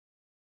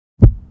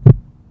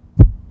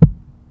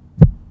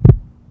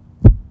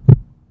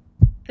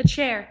The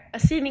chair, a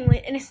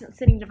seemingly innocent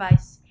sitting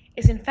device,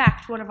 is in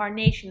fact one of our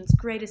nation's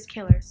greatest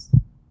killers.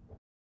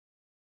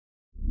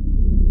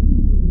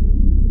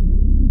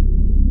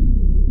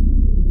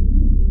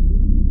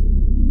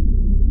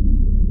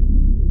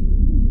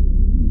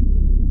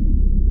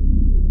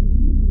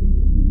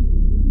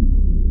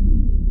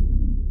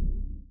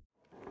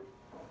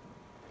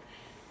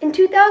 In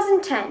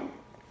 2010,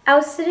 I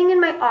was sitting in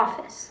my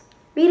office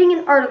reading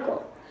an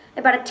article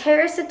about a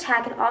terrorist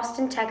attack in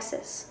Austin,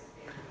 Texas.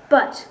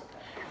 But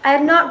I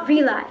had not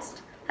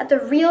realized that the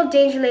real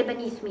danger lay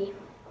beneath me.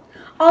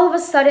 All of a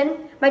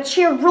sudden, my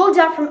chair rolled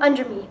out from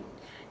under me,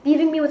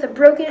 leaving me with a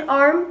broken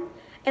arm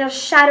and a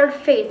shattered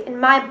faith in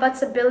my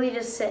butt's ability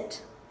to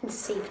sit in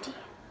safety.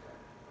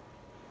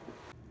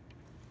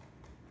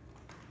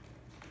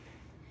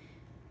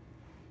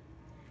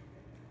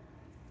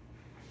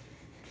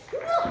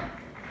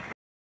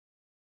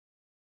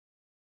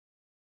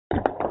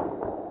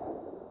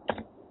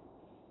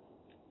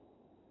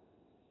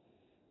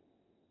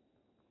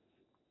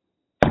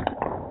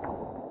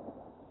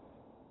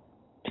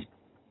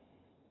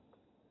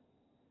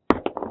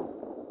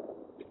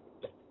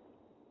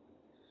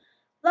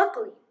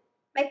 Luckily,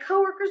 my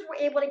coworkers were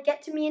able to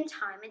get to me in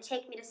time and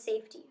take me to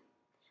safety.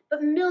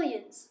 But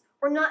millions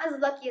were not as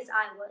lucky as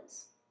I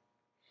was.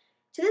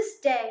 To this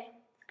day,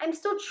 I'm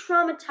still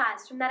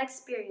traumatized from that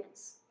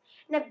experience,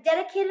 and I've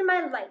dedicated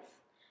my life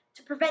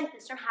to prevent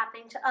this from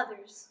happening to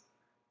others.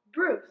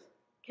 Bruce,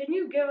 can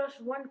you give us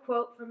one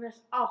quote from this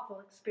awful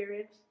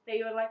experience that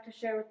you would like to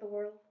share with the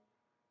world?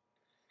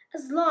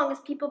 As long as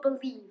people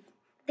believe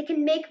they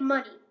can make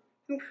money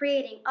from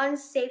creating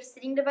unsafe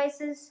sitting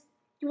devices,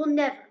 you will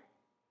never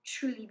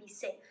truly be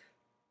safe.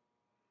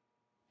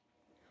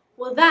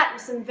 Well, that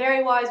was some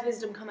very wise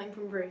wisdom coming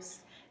from Bruce.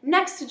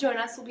 Next to join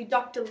us will be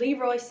Dr.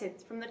 Leroy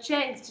Sitz from the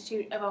Chair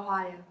Institute of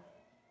Ohio.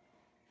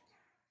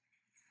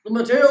 The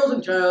materials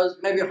in chairs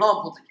may be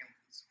harmful to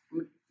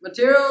humans.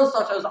 Materials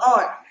such as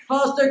iron,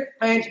 plastic,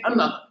 paint, and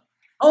leather.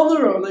 On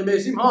their own, they may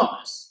seem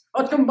harmless,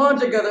 but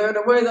combined together in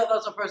a way that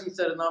lets a person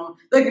sit in them,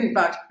 they can in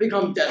fact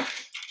become deadly.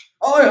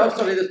 I have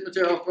studied this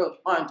material for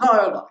my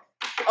entire life.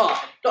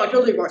 I, Dr.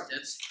 Leroy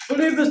Sitz,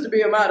 believe this to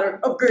be a matter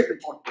of great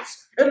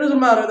importance. It is a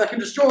matter that can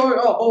destroy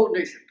our whole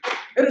nation.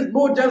 It is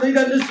more deadly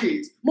than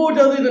disease, more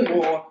deadly than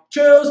war.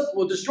 Chairs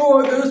will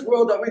destroy this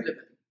world that we live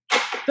in.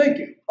 Thank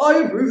you. I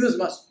approve this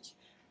message.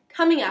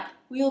 Coming up,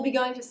 we will be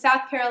going to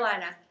South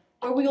Carolina,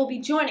 where we will be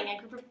joining a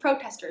group of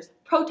protesters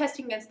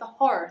protesting against the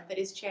horror that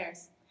is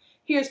chairs.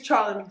 Here's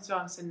Charlie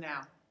McJohnson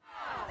now.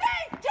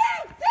 Safe to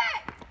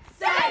sit!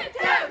 Safe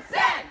to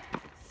sit!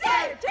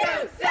 Safe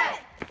to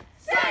sit!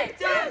 Safe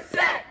to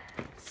sit!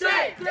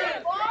 Safe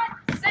to what?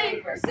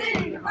 Safer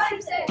sitting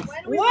devices.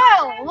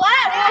 Well,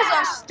 that was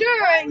a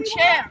stirring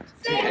chant.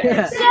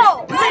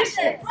 So,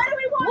 listen,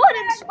 what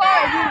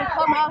inspired you to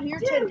come out here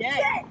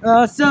today?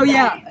 I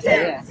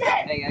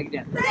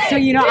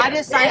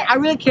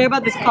really care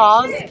about this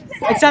cause.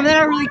 It's something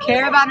I really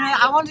care about, and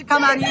I wanted to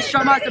come out here and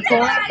show my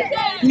support.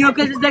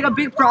 Because it's like a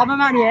big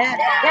problem out here.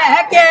 Yeah,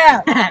 heck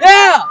yeah!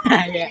 Yeah!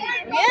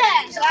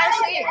 Yes, I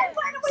see.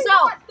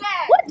 So,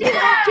 what do you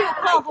hope to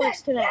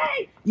accomplish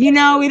today?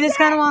 We just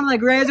kind of want to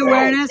raise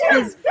awareness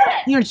because,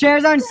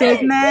 chairs aren't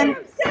safe, man.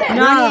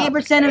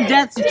 98% of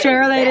deaths are chair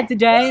related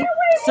today.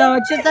 So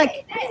it's just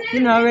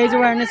raise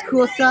awareness,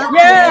 cool stuff.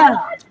 Yeah!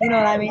 You know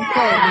what I mean?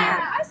 Cool.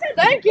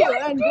 Thank you,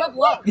 and good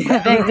luck.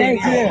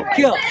 Thank you.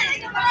 Cool.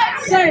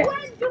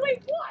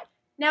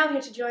 Now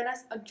here to join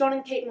us are John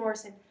and Kate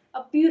Morrison,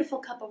 a beautiful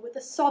couple with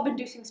a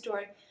sob-inducing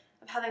story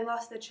of how they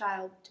lost their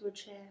child to a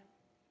chair.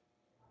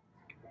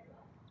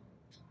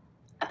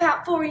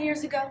 About 4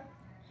 years ago,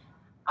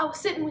 I was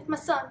sitting with my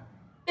son,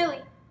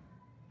 Billy,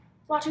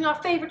 watching our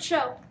favorite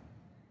show,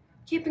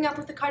 Keeping Up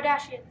with the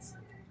Kardashians,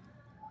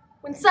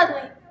 when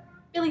suddenly,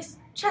 Billy's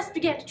chest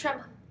began to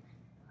tremble.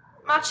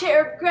 My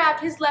chair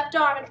grabbed his left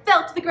arm and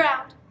fell to the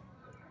ground.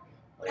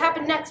 What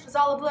happened next was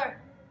all a blur.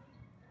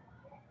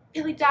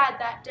 Billy died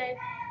that day,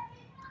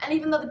 and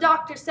even though the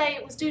doctors say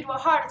it was due to a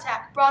heart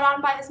attack brought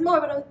on by his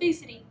morbid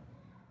obesity,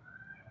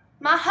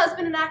 my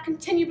husband and I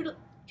continue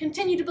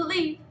to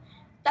believe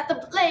that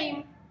the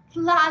blame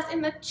lies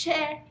in the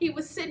chair he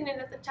was sitting in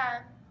at the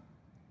time.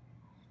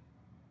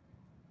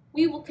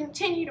 We will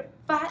continue to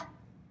fight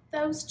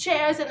those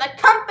chairs and the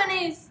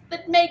companies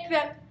that make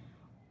them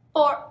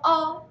for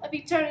all of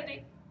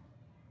eternity.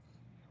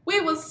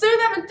 We will sue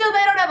them until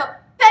they don't have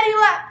a penny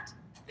left.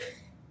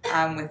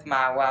 I'm with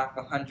my wife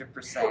 100%.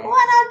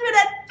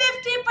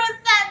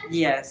 150%!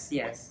 Yes,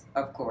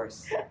 of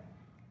course.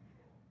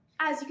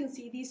 As you can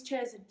see, these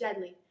chairs are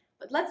deadly,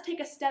 but let's take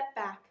a step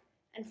back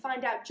and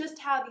find out just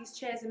how these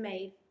chairs are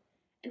made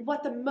and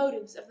what the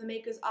motives of the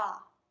makers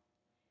are.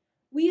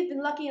 We have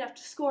been lucky enough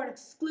to score an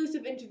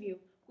exclusive interview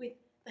with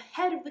the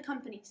head of the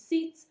company,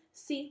 Seats,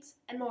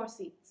 and More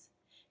Seats.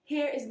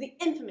 Here is the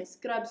infamous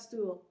Grub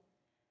Stool,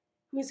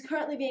 who is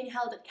currently being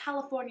held at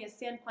California's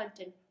San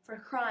Quentin for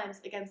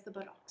crimes against the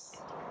buttocks.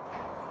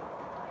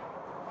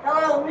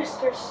 Hello,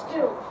 Mr.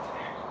 Stu.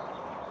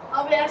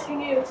 I'll be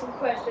asking you some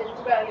questions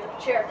about your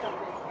chair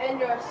company and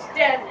your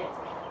standing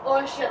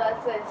Or should I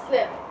say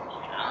silly?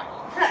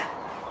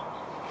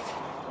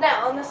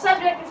 Now, on the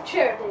subject of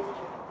chair danger,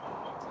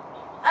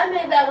 I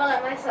made that one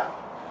up myself.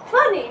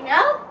 Funny,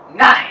 now?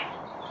 9.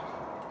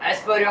 As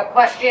for your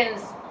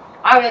questions,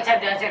 I will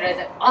attempt to answer it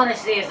as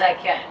honestly as I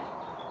can.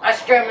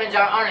 Us Germans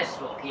are honest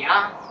folk,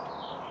 yeah?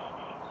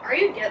 Are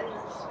you getting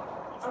this?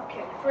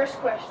 Okay, first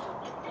question.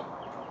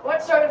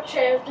 What sort of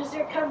chairs does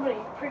your company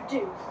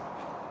produce?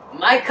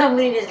 My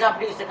company does not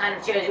produce the kind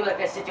of chairs you like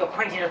to sit your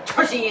pointed of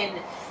tushy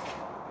in,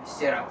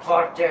 Mr.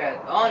 Reporter.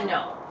 Oh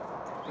no.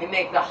 We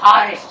make the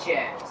hardest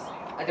chairs,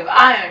 out of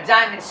iron,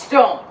 diamond,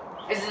 stone.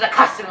 This is the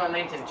custom of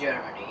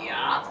Germany,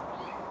 yeah?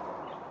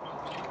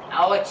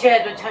 Our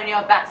chairs will turn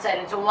your backside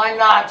into one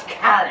large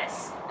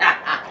callus.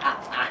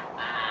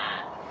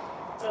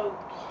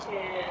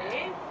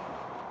 Okay.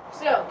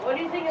 So, what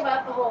do you think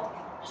about the whole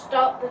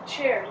stop the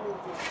chair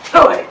movement?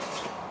 Do it!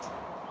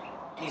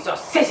 These are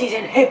sissies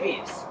and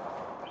hippies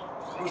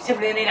who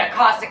simply need a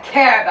cause to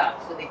care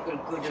about so they feel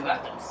good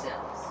about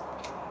themselves.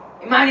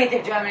 In my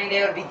native Germany,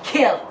 they would be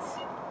killed.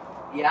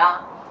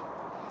 Yeah?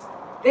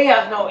 They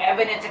have no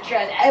evidence that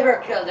chairs ever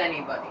killed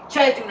anybody.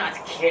 Chairs do not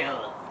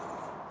kill.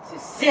 This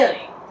is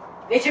silly.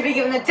 They should be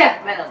given the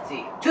death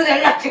penalty. To the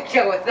electric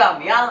chair with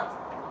them, yeah?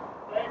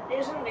 But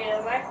isn't the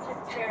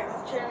electric chair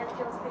a chair that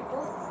kills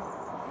people?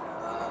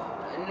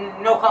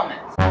 No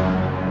comment.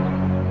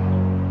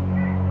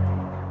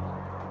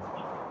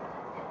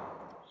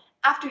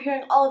 After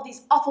hearing all of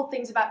these awful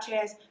things about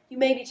chairs, you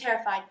may be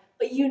terrified,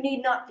 but you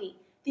need not be.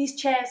 These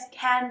chairs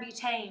can be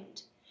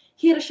tamed.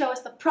 Here to show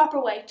us the proper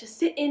way to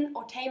sit in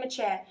or tame a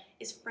chair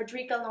is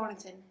Frederica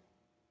Lornington.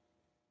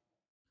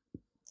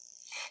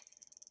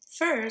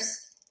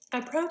 First,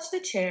 approach the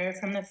chair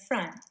from the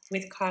front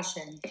with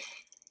caution.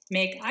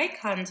 Make eye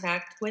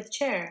contact with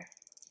chair.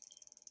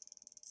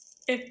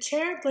 If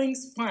chair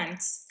blinks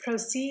once,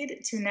 proceed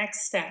to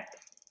next step.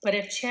 But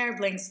if chair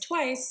blinks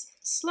twice,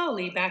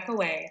 slowly back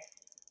away,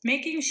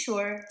 making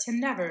sure to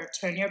never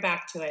turn your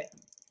back to it.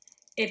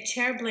 If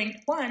chair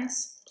blinked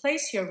once,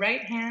 place your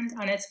right hand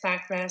on its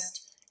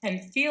backrest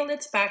and feel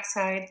its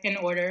backside in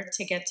order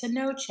to get to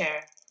know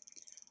chair.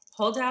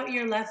 Hold out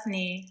your left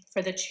knee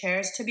for the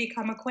chairs to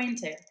become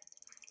acquainted.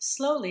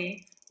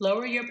 Slowly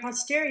lower your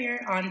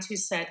posterior onto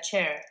said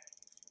chair.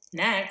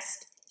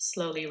 Next,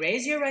 slowly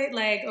raise your right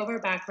leg over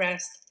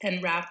backrest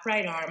and wrap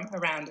right arm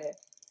around it.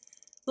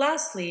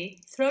 Lastly,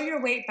 throw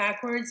your weight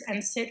backwards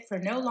and sit for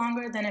no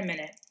longer than a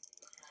minute.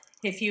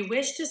 If you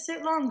wish to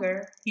sit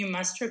longer, you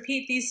must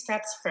repeat these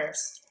steps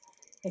first.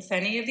 If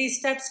any of these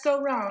steps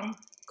go wrong,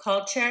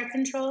 call chair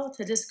control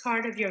to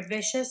discard of your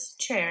vicious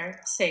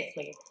chair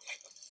safely.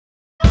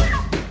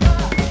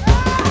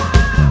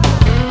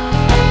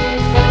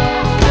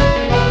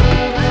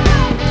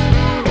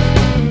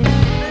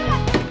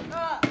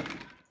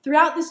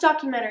 Throughout this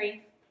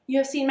documentary, you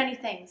have seen many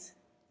things.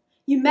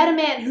 You met a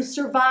man who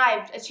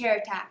survived a chair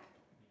attack.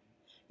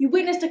 You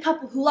witnessed a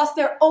couple who lost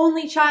their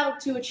only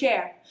child to a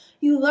chair.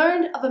 You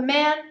learned of a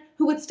man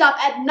who would stop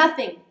at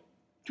nothing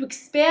to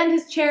expand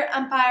his chair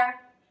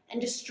empire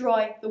and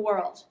destroy the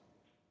world.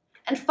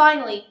 And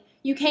finally,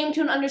 you came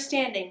to an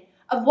understanding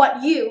of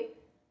what you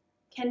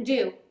can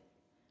do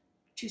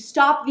to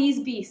stop these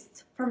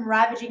beasts from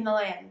ravaging the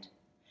land.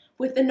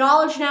 With the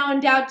knowledge now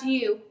endowed to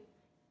you,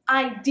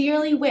 I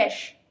dearly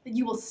wish that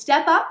you will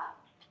step up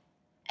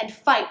and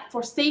fight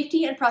for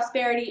safety and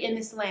prosperity in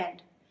this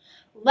land.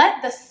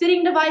 Let the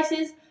sitting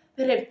devices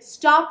that have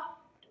stopped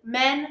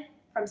men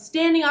from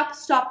standing up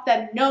stop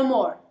them no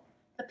more.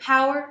 The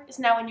power is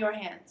now in your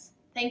hands.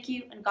 Thank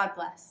you, and God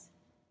bless.